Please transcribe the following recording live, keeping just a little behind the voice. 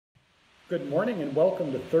Good morning and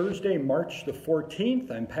welcome to Thursday, March the 14th.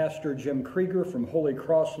 I'm Pastor Jim Krueger from Holy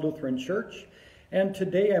Cross Lutheran Church, and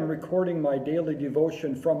today I'm recording my daily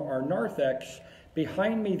devotion from our narthex.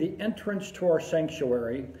 Behind me, the entrance to our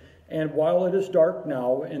sanctuary, and while it is dark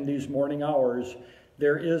now in these morning hours,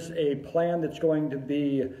 there is a plan that's going to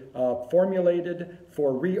be formulated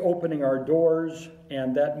for reopening our doors,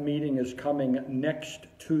 and that meeting is coming next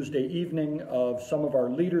Tuesday evening of some of our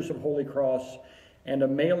leaders of Holy Cross, and a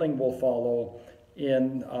mailing will follow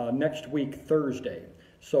in next week, Thursday.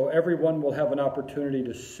 So everyone will have an opportunity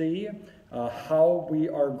to see how we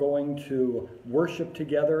are going to worship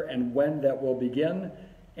together and when that will begin.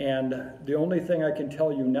 And the only thing I can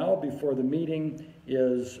tell you now before the meeting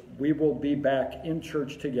is we will be back in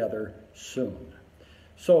church together soon.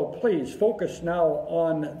 So please focus now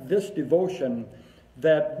on this devotion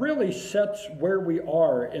that really sets where we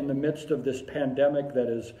are in the midst of this pandemic that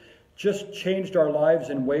has just changed our lives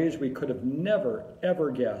in ways we could have never, ever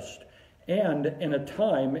guessed. And in a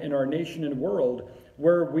time in our nation and world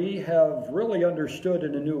where we have really understood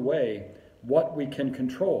in a new way what we can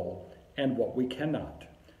control and what we cannot.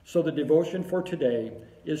 So the devotion for today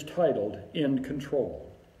is titled, In Control.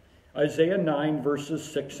 Isaiah 9 verses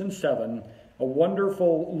 6 and 7, a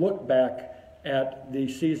wonderful look back at the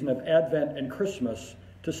season of Advent and Christmas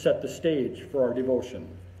to set the stage for our devotion.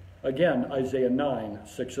 Again, Isaiah 9,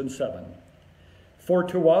 6 and 7. For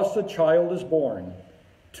to us a child is born,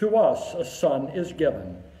 to us a son is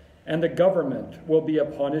given, and the government will be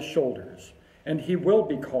upon his shoulders, and he will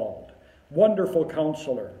be called Wonderful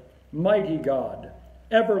Counselor, Mighty God,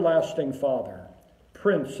 Everlasting Father,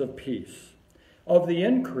 Prince of Peace. Of the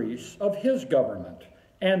increase of his government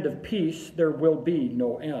and of peace there will be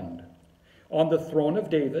no end. On the throne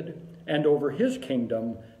of David and over his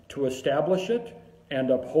kingdom, to establish it and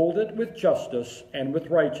uphold it with justice and with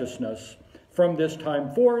righteousness from this time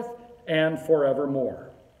forth and forevermore.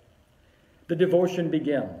 The devotion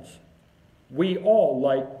begins. We all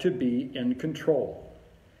like to be in control.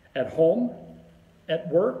 At home, at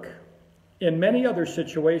work, in many other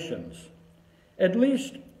situations. At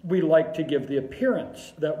least we like to give the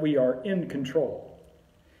appearance that we are in control.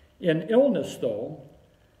 In illness, though,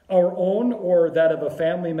 our own or that of a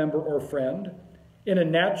family member or friend, in a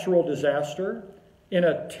natural disaster, in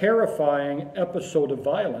a terrifying episode of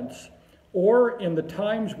violence, or in the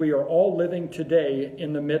times we are all living today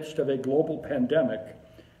in the midst of a global pandemic,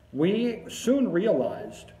 we soon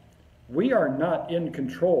realized we are not in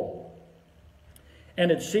control.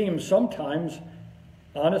 And it seems sometimes,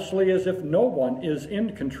 honestly, as if no one is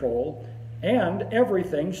in control and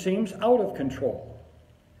everything seems out of control.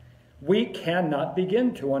 We cannot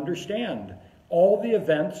begin to understand all the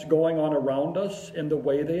events going on around us in the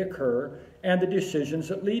way they occur and the decisions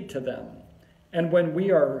that lead to them. And when we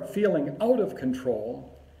are feeling out of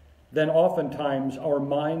control, then oftentimes our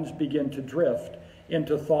minds begin to drift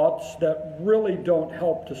into thoughts that really don't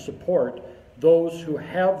help to support those who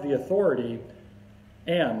have the authority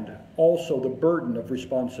and also the burden of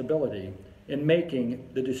responsibility in making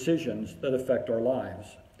the decisions that affect our lives.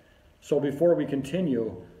 So before we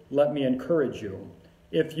continue, let me encourage you.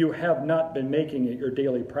 If you have not been making it your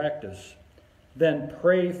daily practice, then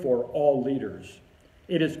pray for all leaders.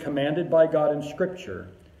 It is commanded by God in Scripture,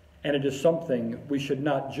 and it is something we should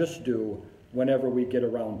not just do whenever we get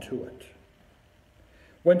around to it.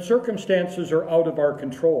 When circumstances are out of our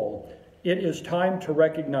control, it is time to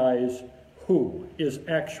recognize who is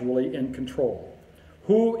actually in control,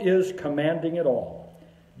 who is commanding it all.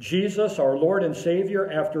 Jesus, our Lord and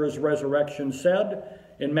Savior, after his resurrection said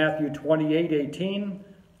in Matthew 28:18,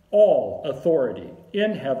 all authority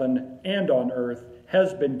in heaven and on earth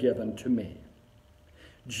has been given to me.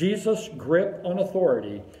 Jesus' grip on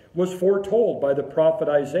authority was foretold by the prophet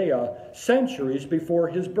Isaiah centuries before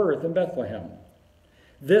his birth in Bethlehem.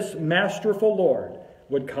 This masterful Lord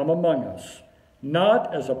would come among us,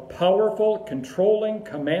 not as a powerful, controlling,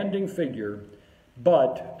 commanding figure,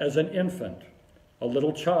 but as an infant, a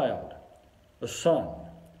little child, a son.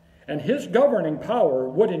 And his governing power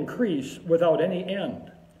would increase without any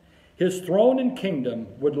end. His throne and kingdom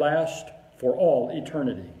would last for all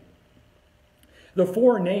eternity. The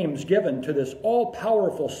four names given to this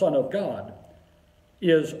all-powerful Son of God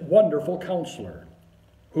is Wonderful Counselor,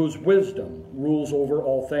 whose wisdom rules over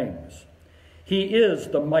all things. He is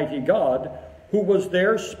the mighty God who was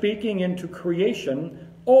there speaking into creation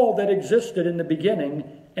all that existed in the beginning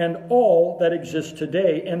and all that exists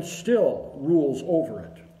today and still rules over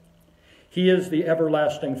it. He is the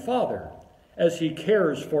everlasting Father, as he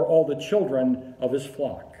cares for all the children of his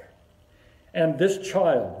flock. And this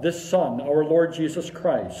child, this Son, our Lord Jesus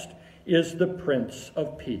Christ, is the Prince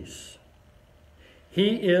of Peace.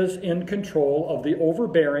 He is in control of the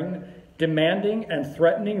overbearing, demanding, and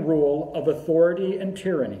threatening rule of authority and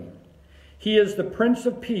tyranny. He is the Prince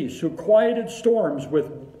of Peace who quieted storms with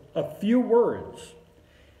a few words.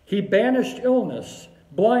 He banished illness,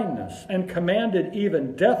 blindness, and commanded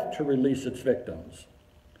even death to release its victims.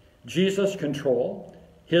 Jesus' control,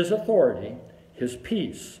 his authority, his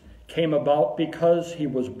peace came about because he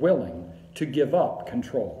was willing to give up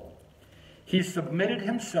control. He submitted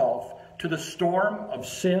himself to the storm of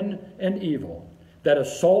sin and evil that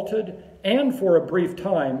assaulted and for a brief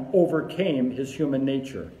time overcame his human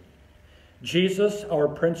nature. Jesus, our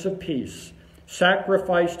Prince of Peace,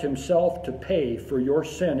 sacrificed himself to pay for your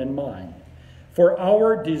sin and mine, for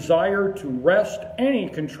our desire to wrest any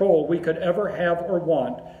control we could ever have or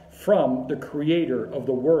want from the Creator of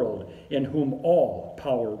the world, in whom all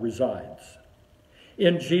power resides.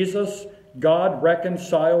 In Jesus, God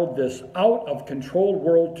reconciled this out-of-control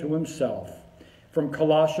world to himself. From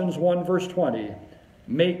Colossians 1, verse 20,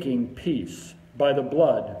 making peace by the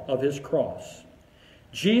blood of his cross.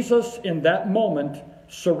 Jesus, in that moment,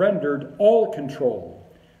 surrendered all control,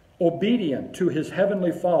 obedient to his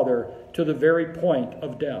heavenly Father to the very point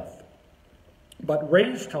of death. But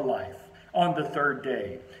raised to life on the third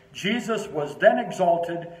day, Jesus was then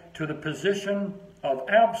exalted to the position of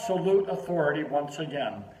absolute authority once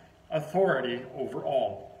again, authority over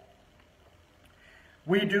all.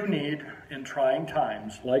 We do need, in trying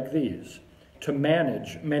times like these, to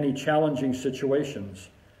manage many challenging situations,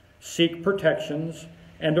 seek protections,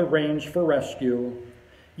 and arrange for rescue.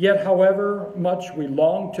 Yet, however much we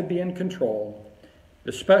long to be in control,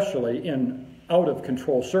 especially in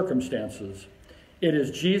out-of-control circumstances, it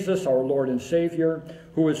is Jesus, our Lord and Savior,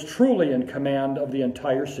 who is truly in command of the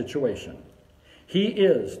entire situation. He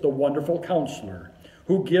is the wonderful counselor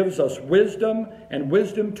who gives us wisdom and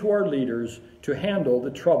wisdom to our leaders to handle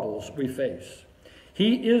the troubles we face.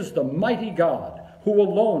 He is the mighty God who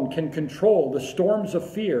alone can control the storms of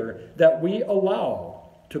fear that we allow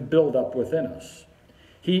to build up within us.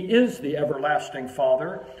 He is the everlasting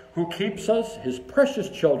Father who keeps us, his precious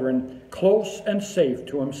children, close and safe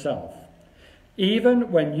to himself.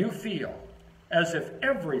 Even when you feel as if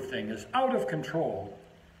everything is out of control,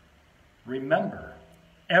 remember,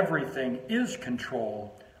 everything is controlled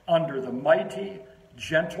under the mighty,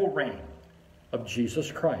 gentle reign of Jesus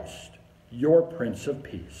Christ, your Prince of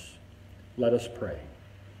Peace. Let us pray.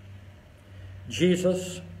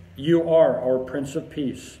 Jesus, you are our Prince of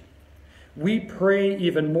Peace. We pray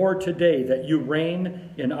even more today that you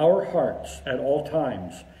reign in our hearts at all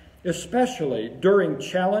times, especially during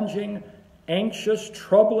challenging, anxious,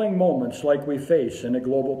 troubling moments like we face in a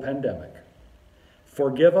global pandemic.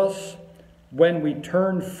 Forgive us when we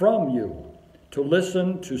turn from you to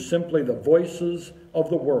listen to simply the voices of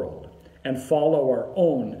the world and follow our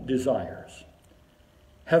own desires.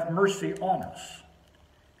 Have mercy on us.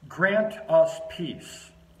 Grant us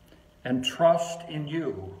peace and trust in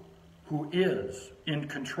you, who is in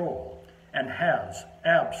control and has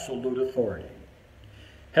absolute authority.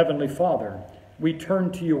 Heavenly Father, we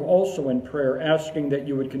turn to you also in prayer, asking that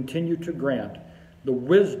you would continue to grant the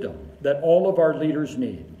wisdom that all of our leaders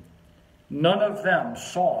need. None of them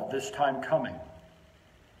saw this time coming.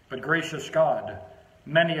 But gracious God,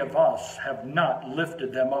 many of us have not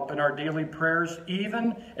lifted them up in our daily prayers,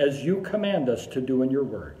 even as you command us to do in your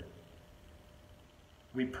word.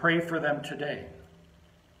 We pray for them today,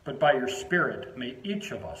 but by your Spirit, may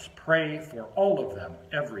each of us pray for all of them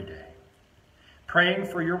every day, praying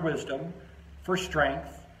for your wisdom, for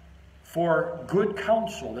strength, for good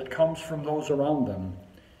counsel that comes from those around them,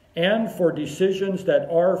 and for decisions that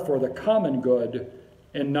are for the common good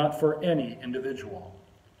and not for any individual.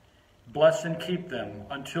 Bless and keep them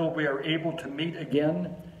until we are able to meet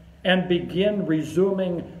again and begin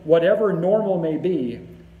resuming whatever normal may be,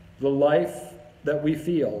 the life that we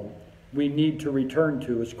feel we need to return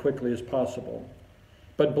to as quickly as possible.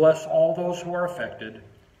 But bless all those who are affected.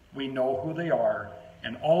 We know who they are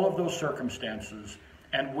in all of those circumstances,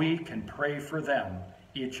 and we can pray for them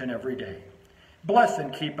each and every day. Bless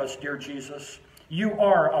and keep us, dear Jesus. You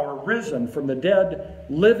are our risen from the dead,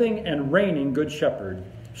 living and reigning Good Shepherd.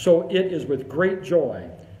 So it is with great joy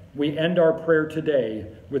we end our prayer today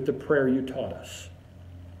with the prayer you taught us.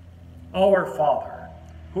 Our Father,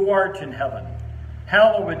 who art in heaven,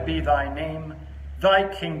 hallowed be thy name.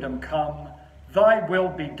 Thy kingdom come, thy will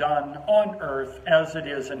be done on earth as it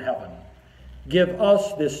is in heaven. Give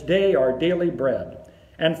us this day our daily bread,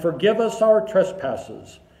 and forgive us our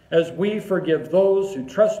trespasses, as we forgive those who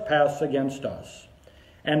trespass against us.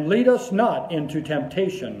 And lead us not into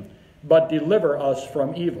temptation, but deliver us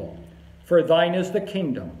from evil. For thine is the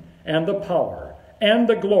kingdom, and the power, and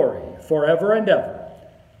the glory, forever and ever.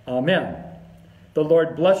 Amen. The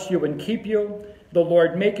Lord bless you and keep you. The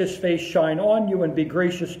Lord make his face shine on you and be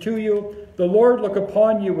gracious to you. The Lord look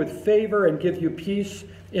upon you with favor and give you peace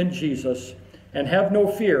in Jesus. And have no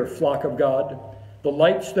fear, flock of God. The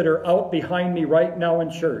lights that are out behind me right now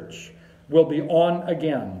in church will be on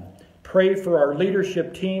again. Pray for our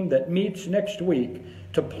leadership team that meets next week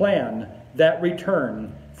to plan that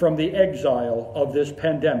return from the exile of this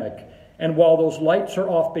pandemic. And while those lights are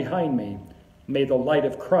off behind me, may the light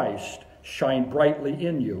of Christ shine brightly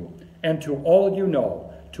in you. And to all you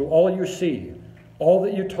know, to all you see, all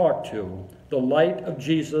that you talk to, the light of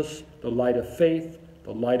Jesus, the light of faith,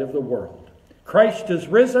 the light of the world. Christ is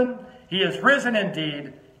risen. He is risen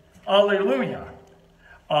indeed. Alleluia.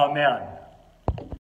 Amen.